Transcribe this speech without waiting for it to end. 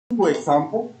simple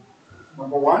example.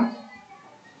 Number 1.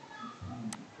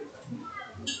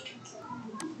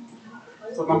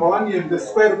 So number 1, you have the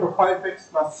square root of 5x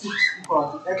plus 6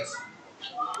 equal to x.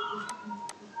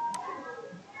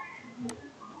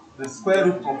 The square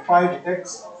root of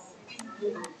 5x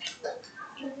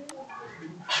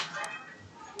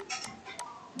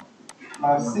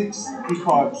plus 6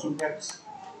 equal to x.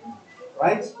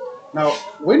 Right? Now,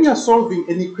 when you're solving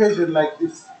an equation like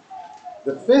this,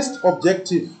 the first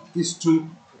objective is to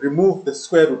remove the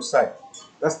square root sign.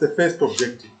 That's the first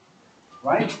objective.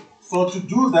 Right? So to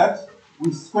do that,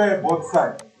 we square both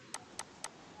sides.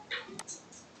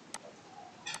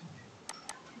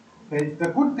 Okay, the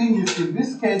good thing is in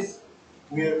this case,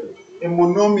 we have a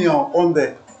monomial on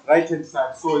the right-hand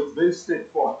side, so it's very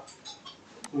straightforward.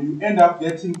 So you end up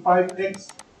getting 5x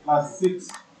plus 6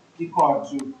 equal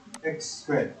to x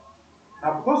squared.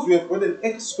 Now, because we have got an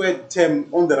x squared term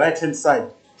on the right-hand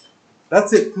side,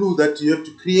 that's a clue that you have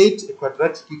to create a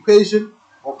quadratic equation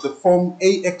of the form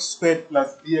ax squared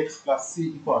plus bx plus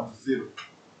c equal to 0.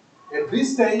 At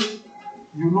this stage,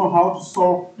 you know how to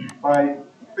solve by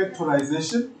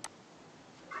factorization.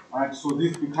 Right, so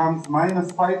this becomes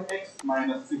minus 5x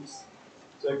minus 6.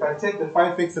 So if I take the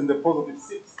 5x and the positive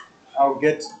 6, I'll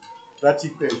get that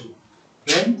equation.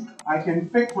 Then I can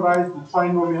factorize the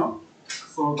trinomial.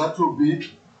 So that will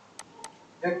be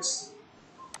x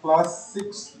plus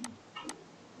 6,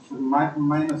 so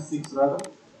minus 6 rather,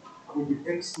 will be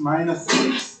x minus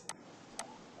 6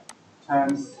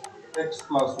 times x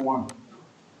plus 1.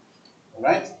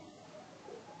 Alright?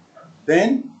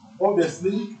 Then,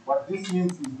 obviously, what this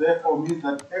means is therefore means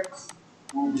that x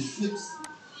will be 6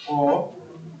 or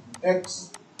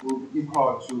x will be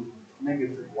equal to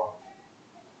negative 1.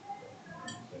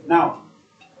 Now,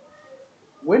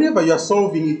 whenever you are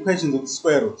solving equations with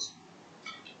square roots,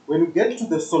 when you get to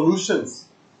the solutions,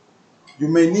 you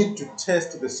may need to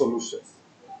test the solutions.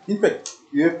 In fact,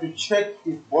 you have to check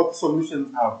if both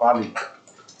solutions are valid.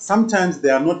 Sometimes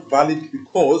they are not valid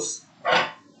because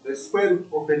the square root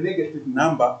of a negative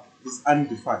number is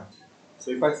undefined.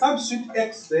 So if I substitute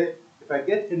x there, if I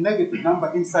get a negative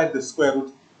number inside the square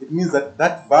root, it means that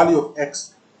that value of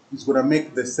x is going to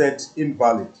make the set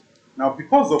invalid. Now,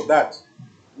 because of that,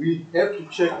 we have to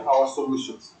check our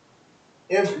solutions.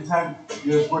 Every time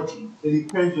you have got an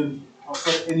equation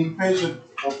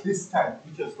of this type,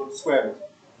 which has got square root,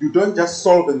 you don't just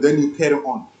solve and then you carry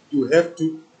on. You have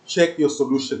to check your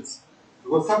solutions.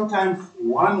 Because sometimes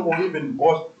one or even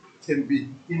both can be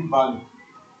invalid.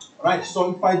 Right,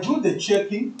 so if I do the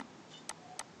checking,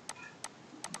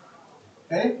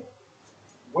 okay,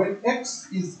 when x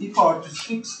is equal to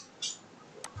 6,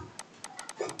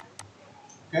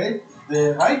 okay,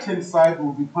 the right hand side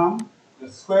will become the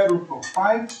square root of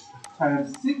 5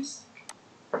 times 6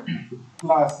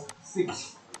 plus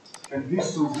 6. And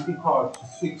this will be equal to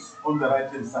 6 on the right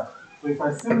hand side. So if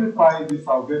I simplify this,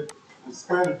 I'll get the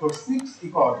square root of 6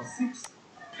 equal to 6.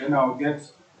 Then I'll get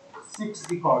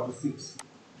 6 equal to 6.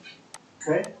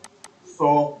 Okay?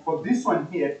 So for this one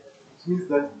here, it means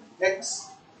that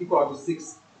x equal to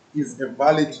 6 is a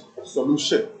valid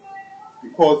solution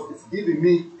because it's giving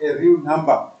me a real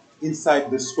number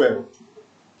inside the square root.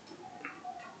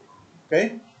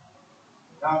 Okay?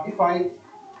 Now if I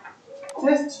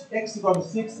test x equal to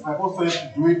 6, I also have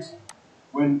to do it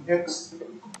when x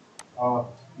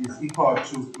is equal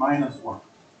to minus 1.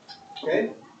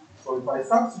 Okay? So if I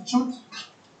substitute,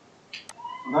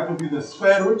 so that will be the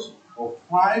square root of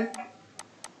 5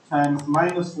 times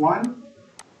minus 1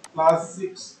 plus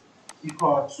 6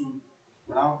 equal to,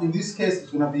 now in this case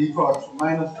it's going to be equal to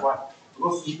minus 1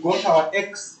 because we got our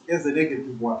x as a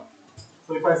negative 1.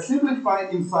 So if I simplify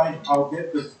inside, I'll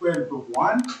get the square root of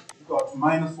 1 equal to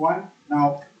minus 1.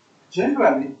 Now,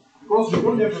 generally, because we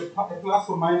don't have a plus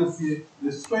or minus here,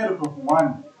 the square root of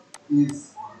 1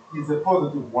 is a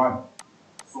positive 1.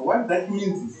 So what that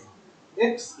means is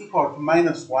x equal to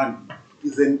minus 1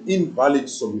 is an invalid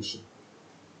solution.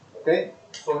 Okay?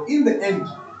 So in the end,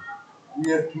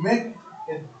 we have to make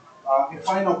a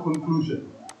final conclusion.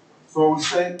 So we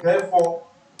say, therefore,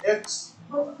 x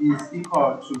is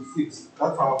equal to 6.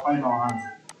 That's our final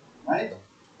answer. Right?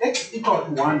 X equal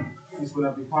to 1 is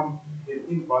going to become an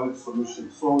invalid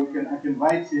solution. So I can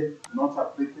write here, not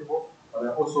applicable, but I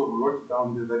also wrote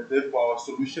down there that therefore our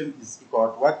solution is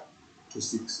equal to what? To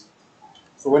 6.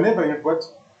 So whenever you've got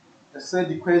a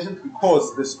said equation,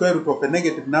 because the square root of a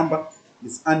negative number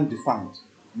is undefined,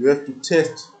 you have to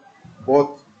test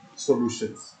both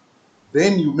solutions.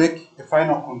 Then you make a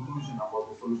final conclusion about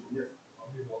the solution. Yes?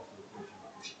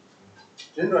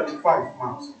 Generally 5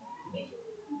 marks.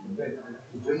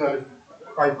 Generally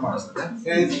 5 marks.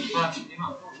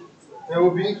 there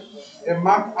will be a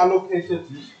mark allocated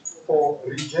for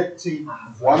rejecting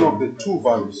one of the two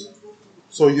values.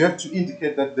 So you have to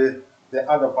indicate that the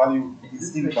other value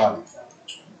is invalid.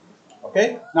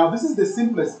 Okay? Now this is the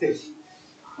simplest case.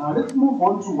 Now let's move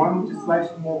on to one which is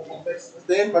slightly more complex. Has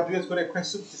anybody has got a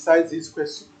question besides this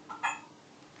question?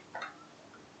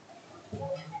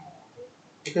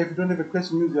 Okay, if you don't have a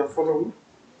question, means you are following.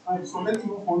 Right, so let's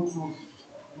move on to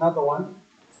another one,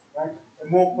 right? A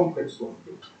more complex one,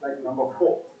 like number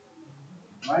 4.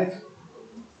 Right?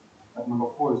 But number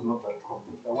 4 is not that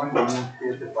complex. I want to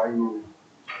create a binomial.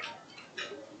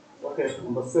 Okay,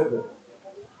 number 7.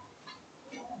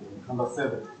 Number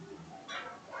 7.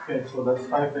 Okay, so that's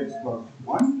 5x plus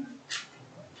 1.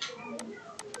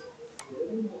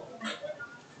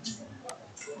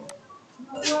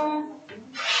 So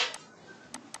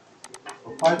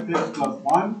 5x plus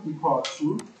 1 equals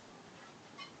to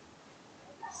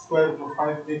square root of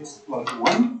 5x plus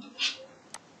 1,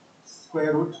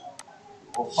 square root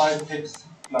of 5x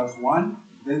plus 1,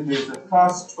 then there's a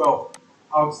plus 12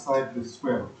 outside the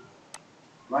square root.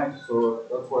 Right, so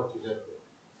that's what you have there.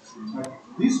 Right.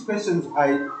 These questions,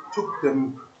 I took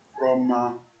them from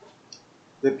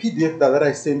the PDF that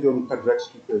I sent you on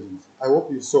quadratic equations. I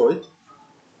hope you saw it.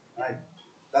 Right.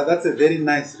 That's a very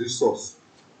nice resource.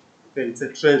 Okay, it's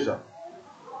a treasure.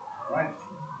 Right.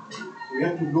 You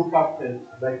have to look up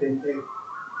like an egg.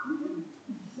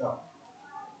 Yeah.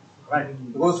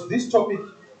 Right. Because this topic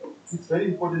is very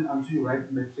important until you write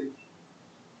metric.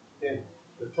 Okay.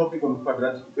 The topic on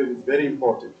quadratic equations is very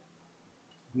important.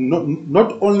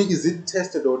 Not only is it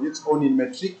tested on its own in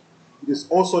metric, it is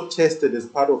also tested as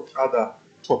part of other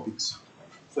topics.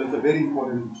 So it's a very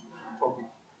important topic.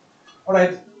 All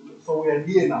right, so we are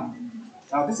here now.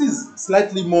 Now this is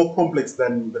slightly more complex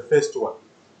than the first one.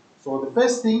 So the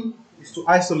first thing is to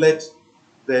isolate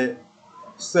the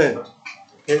set.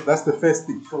 Okay, that's the first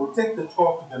thing. So we'll take the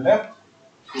 12 to the left.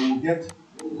 So we'll get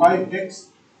 5x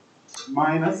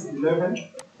minus 11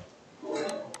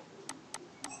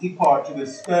 equal to the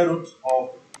square root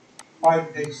of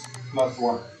 5x plus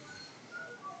 1.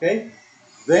 Okay?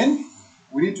 Then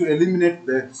we need to eliminate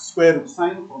the square root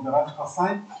sign from the radical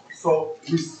sign. So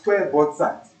we square both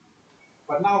sides.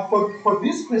 But now for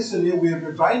this question here, we have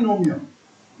a binomial.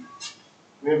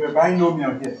 We have a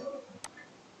binomial here.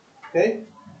 Okay?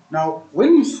 Now,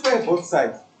 when you square both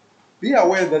sides, be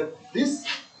aware that this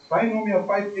binomial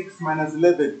 5x minus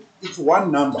 11, it's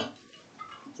one number.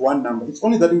 It's one number. It's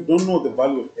only that we don't know the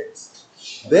value of x.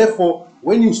 Therefore,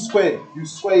 when you square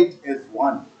it as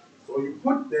 1. So you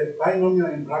put the binomial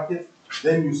in brackets,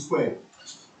 then you square it.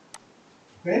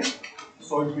 Okay?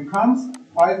 So it becomes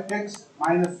 5x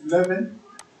minus 11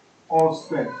 all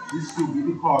squared. This will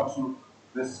be equal to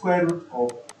the square root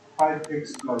of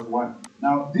 5x plus 1.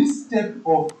 Now, this step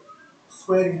of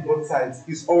squaring both sides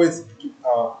is always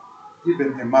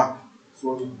given a mark.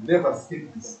 So you never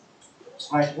skip this.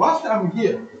 Right, whilst I'm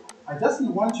here, I just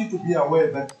want you to be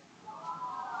aware that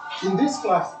in this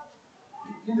class,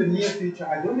 in the near future,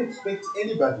 I don't expect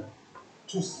anybody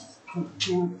to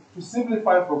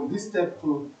simplify from this step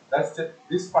to that step,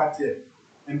 this part here,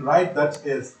 and write that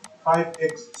as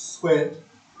 5x squared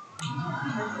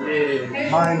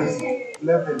minus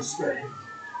 11 squared.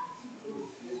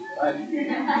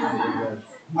 Right.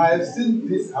 I have seen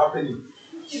this happening.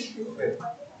 Okay.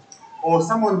 Or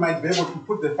someone might be able to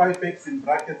put the 5x in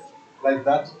brackets like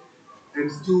that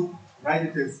and still write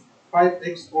it as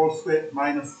 5x all squared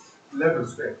minus 11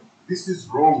 squared. This is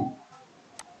wrong.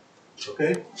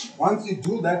 Okay? Once you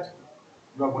do that,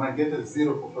 you are going to get a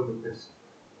 0 for the question.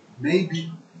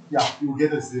 Maybe, yeah, you'll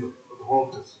get a 0 for the whole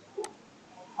question.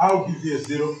 I'll give you a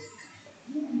 0.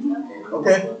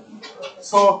 Okay?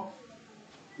 So,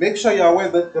 make sure you're aware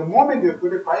that the moment you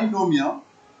put a binomial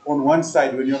on one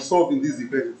side when you're solving these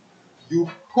equations, you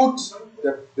put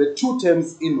the two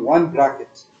terms in one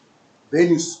bracket. Then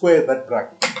you square that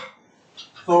bracket.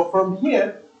 So from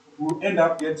here, we'll end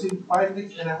up getting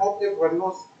 5x, and I hope everyone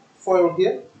knows FOIL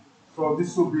here. So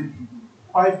this will be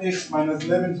 5x minus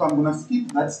 11, so I'm going to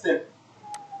skip that step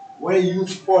where you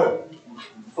use FOIL.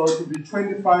 So it will be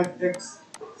 25x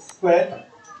squared.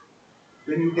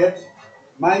 Then you get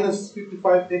minus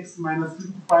 55x minus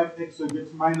 55x, so you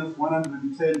get minus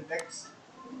 110x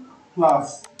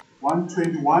plus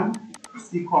 121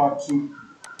 is equal to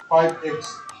 5x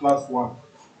plus 1.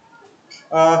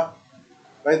 By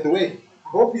the way,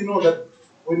 hope you know that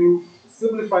when you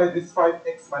simplify this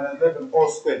 5x minus 11 all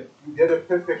squared, you get a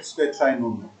perfect square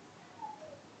trinomial.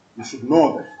 You should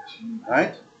know that,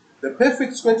 right? The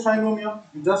perfect square trinomial,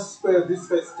 you just square this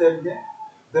first term here.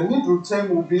 The middle term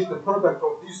will be the product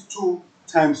of these 2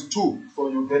 times 2, so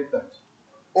you get that.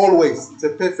 Always, it's a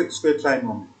perfect square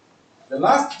trinomial. The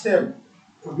last term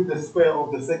to be the square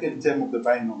of the second term of the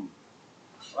binomial,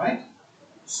 right?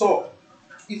 So,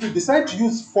 if you decide to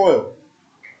use FOIL,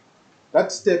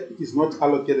 that step is not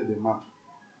allocated a mark,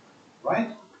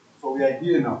 right? So we are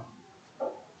here now.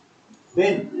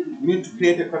 Then we need to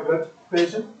create a quadratic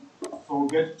equation. So we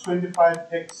get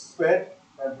 25x squared.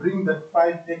 By bring that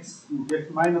 5x, you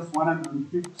get minus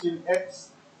 115x.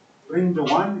 Bring the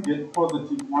 1, you get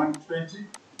positive 120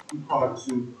 equal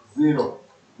to 0.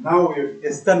 Now we have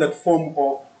a standard form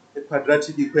of a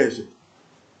quadratic equation.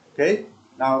 Okay?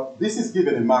 Now this is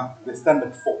given a mark, the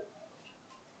standard form.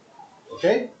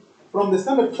 Okay? From the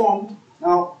standard form,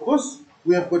 now because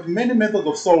we have got many methods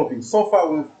of solving. So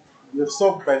far we have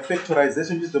solved by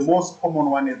factorization, which is the most common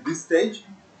one at this stage.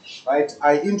 Right?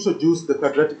 I introduced the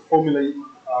quadratic formula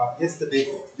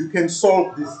yesterday. You can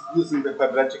solve this using the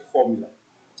quadratic formula.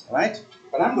 Right?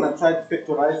 But I'm going to try to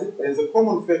factorize it. There's a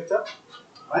common factor,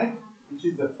 right? Which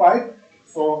is the 5.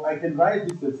 So I can write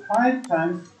this as 5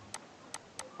 times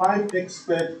 5x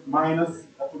squared minus,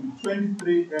 that will be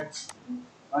 23x,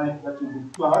 right? That will be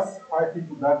plus 5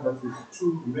 into that, that is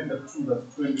 2. Remember 2,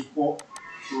 that's 24.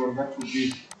 So that will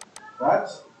be that.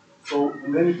 So,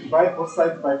 and then you divide both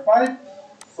sides by 5.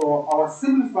 So our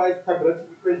simplified quadratic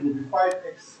equation will be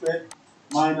 5x squared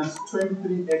minus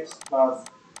 23x plus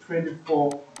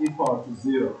 24 equal to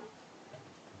 0.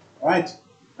 Right?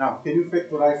 Now, can you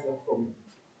factorize that for me?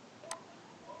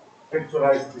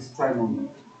 Factorize this trinomial.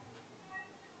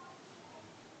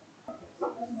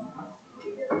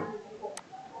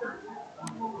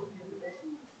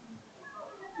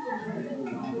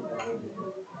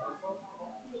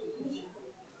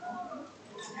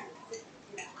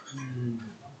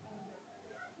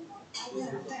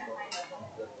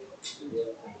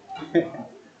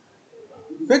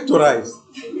 Factorize.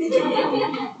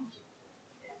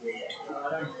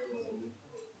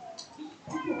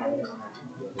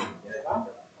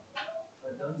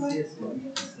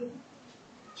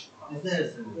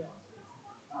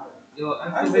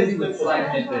 I'm busy with slide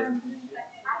method.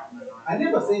 I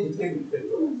never said it can be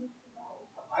factorized.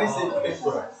 I said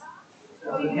factorize.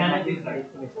 Can it be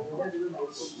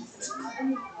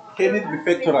Can it be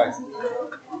factorized?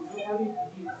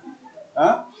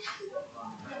 Huh?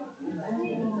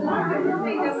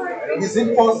 Is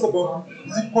it possible?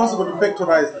 Is it possible to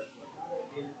factorize it?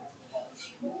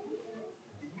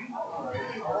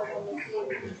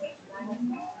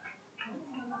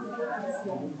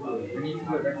 We need to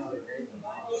go back to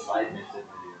the slide method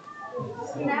video.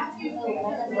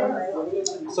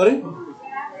 Sorry?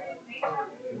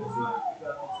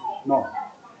 No.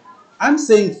 I'm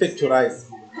saying factorize.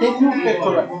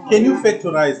 Can you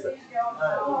factorize that?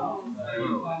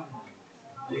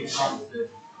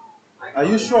 Are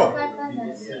you sure?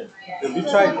 Have you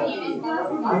tried?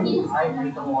 Only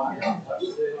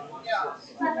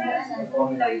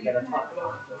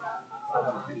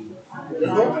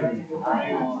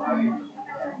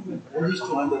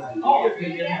 200.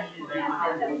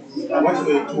 What's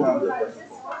the 200?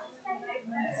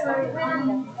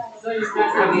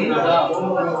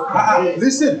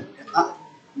 Listen,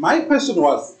 my question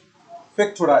was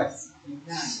factorize.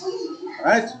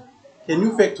 Right? Can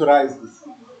you factorize this?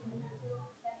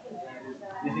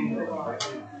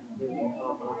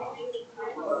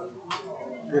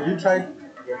 Have you tried?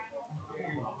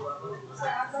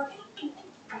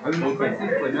 Are we requesting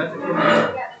for nothing?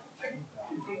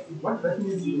 What that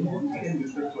means you can be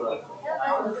factorized.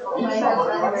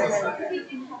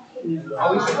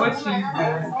 Are we switching?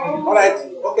 All right,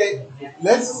 okay.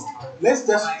 Let's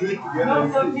just do it together.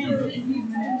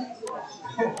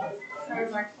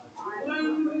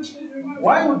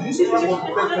 Why would you struggle to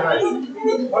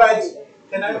factorize? All right,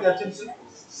 can I have your attention?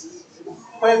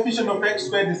 Coefficient of x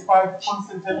squared is 5,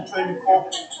 constant term 24.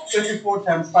 24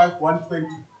 times 5,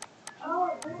 120.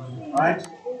 Right?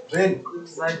 Then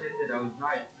Slide method, I was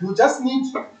right. you just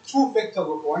need two factors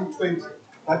of 120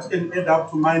 that can add up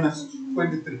to minus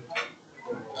 23.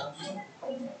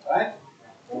 Right?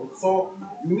 So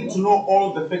you need to know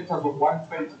all the factors of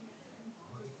 120.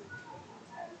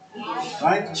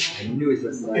 Right? I knew it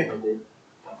was slide method.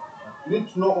 You need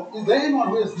to know, is there anyone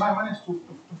who has managed to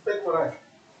factorize?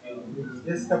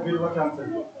 Yes, Kabir, what answer?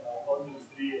 1, 2,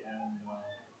 3 and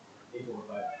 8 over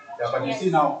 5. Yeah, but you see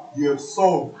now, you have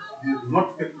solved, you have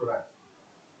not factorized.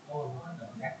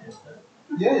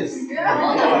 Yes.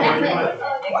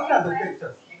 What are the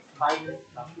factors?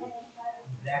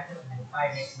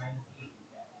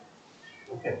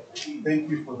 Okay, thank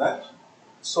you for that.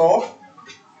 So,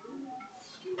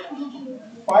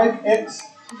 5x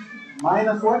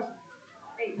minus what?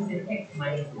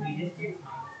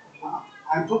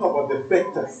 I'm talking about the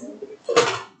factors.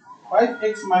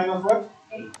 5x minus what?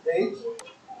 8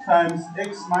 times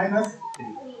x minus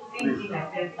 3.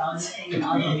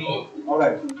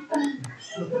 Alright.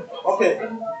 Okay.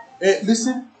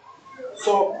 Listen.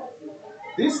 So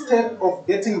this step of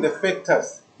getting the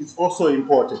factors is also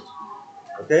important.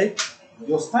 Okay?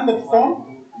 Your standard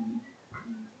form.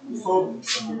 So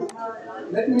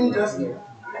let me just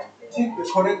take the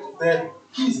correct the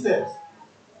key steps.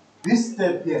 This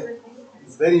step here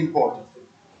is very important.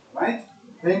 Right?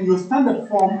 Then your standard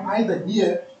form either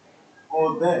here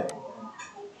or there.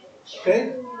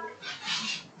 Okay?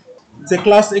 It's a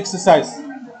class exercise.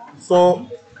 So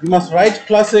you must write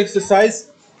class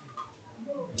exercise.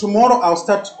 Tomorrow I'll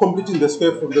start completing the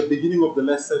square from the beginning of the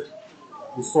lesson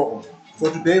and so on.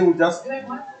 So today we'll just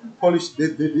polish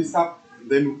this up,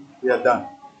 then we are done.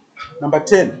 Number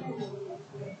 10.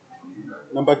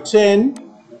 Number 10,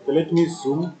 okay, let me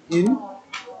zoom in.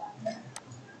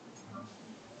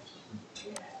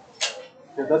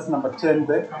 Okay, that's number 10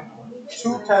 there.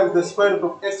 2 times the square root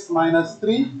of x minus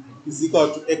 3 is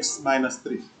equal to x minus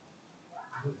 3.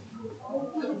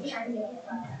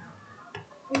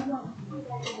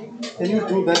 Can you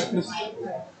do that, please?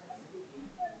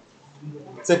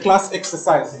 It's a class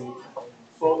exercise.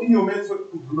 So in your method,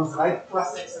 you must write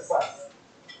class exercise.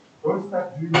 Don't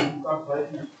start doing it without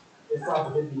writing class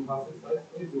exercise.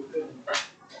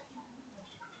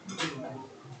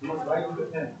 You must write with the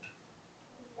pen.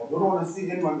 I don't want to see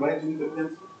anyone writing with the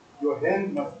pencil. Your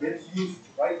hand must get used to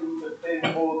writing with the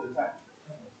pen all the time.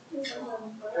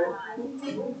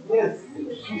 Yes.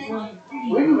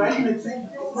 When you write in a check,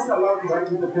 it's not allowed to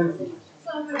write with the pencil.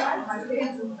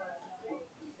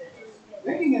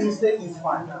 Making a mistake is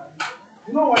fine.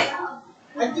 You know what?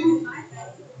 I think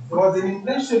there was an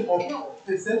impression of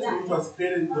perception which was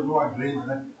created in the lower grades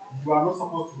that you are not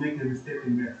supposed to make a mistake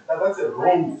in math. That's a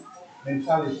wrong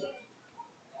mentality.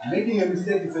 Making a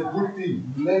mistake is a good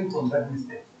thing. You learn from that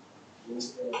mistake.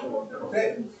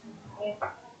 Okay?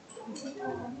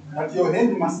 But your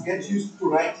hand must get used to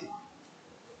writing.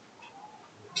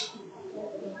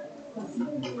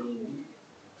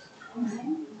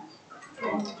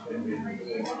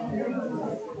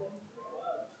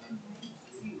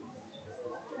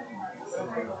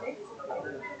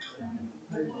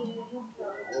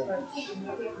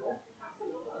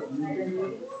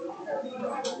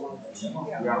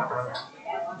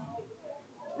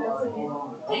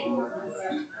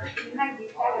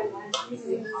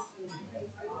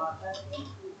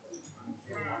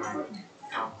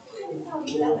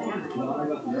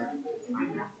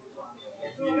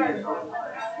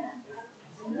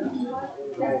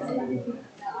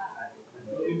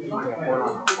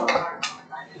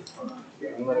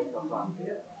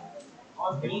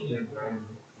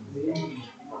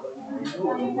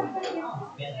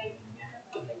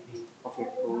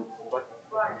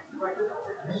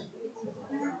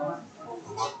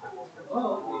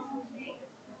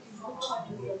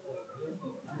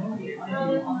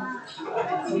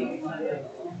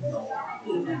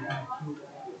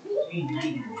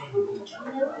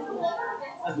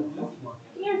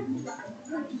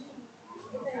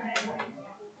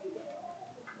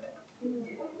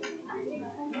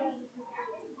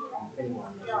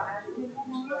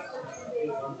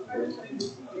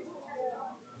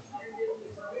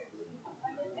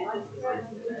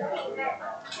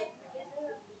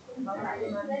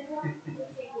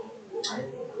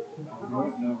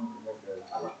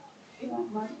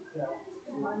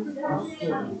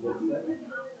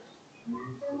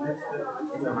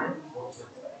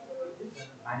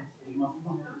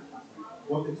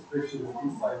 What expression is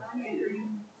inside?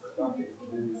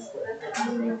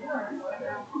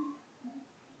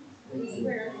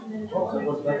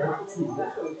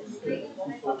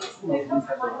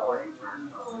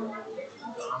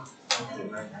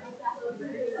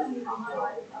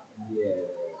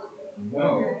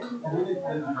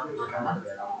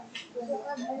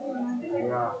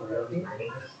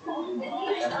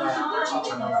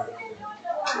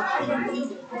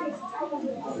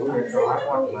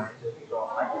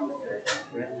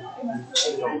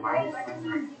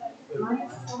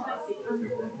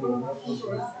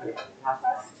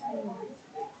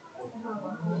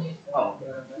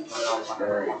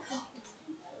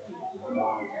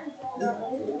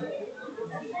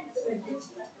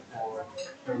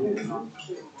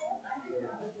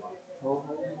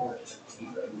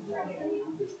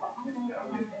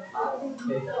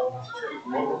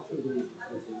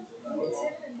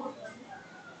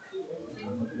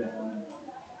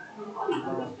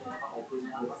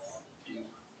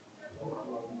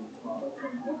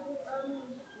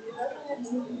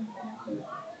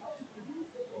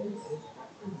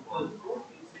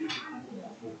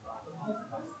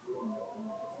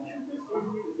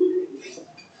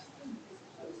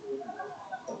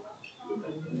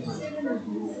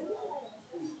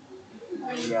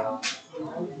 Yeah.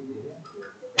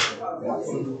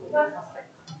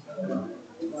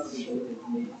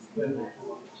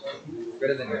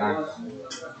 Better than that.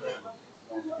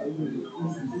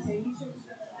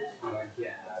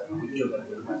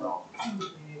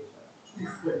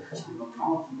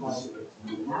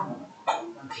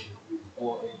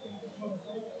 Or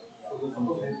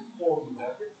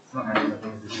it's not nice.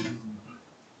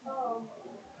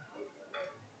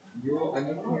 You, I'm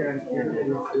looking here, it's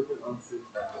different answers.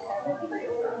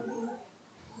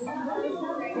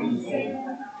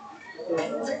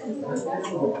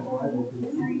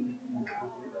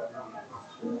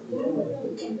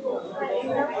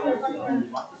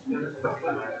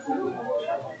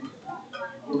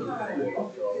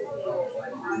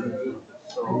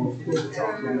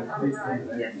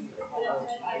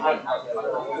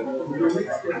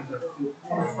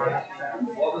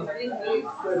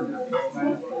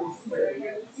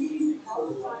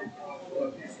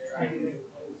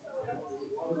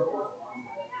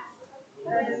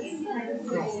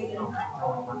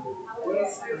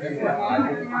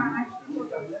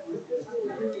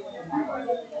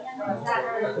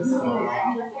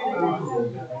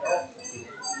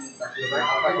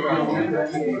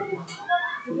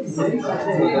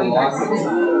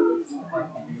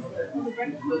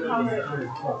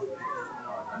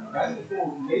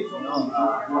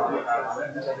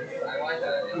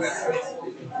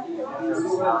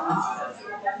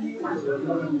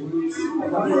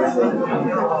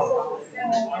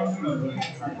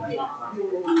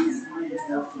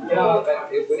 Yeah, but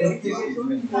it wouldn't give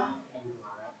you.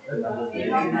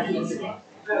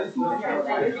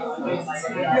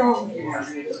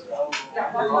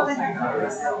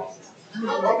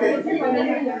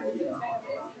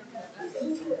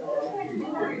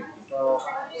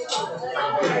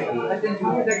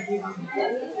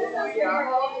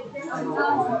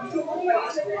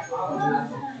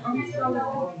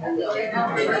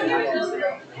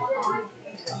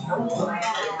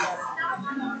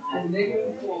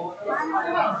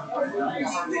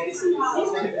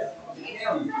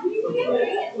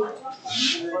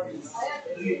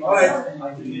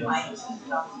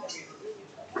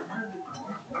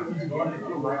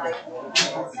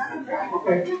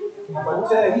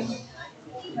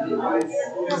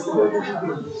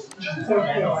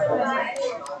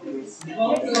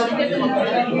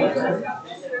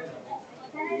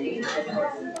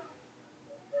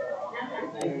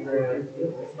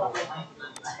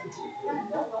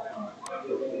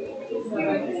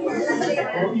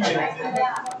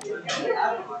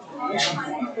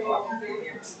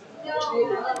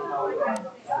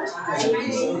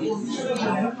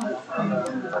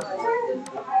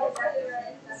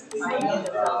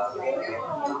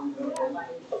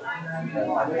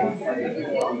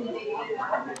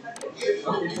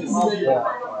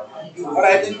 All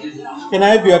right. Can I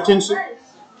have your attention?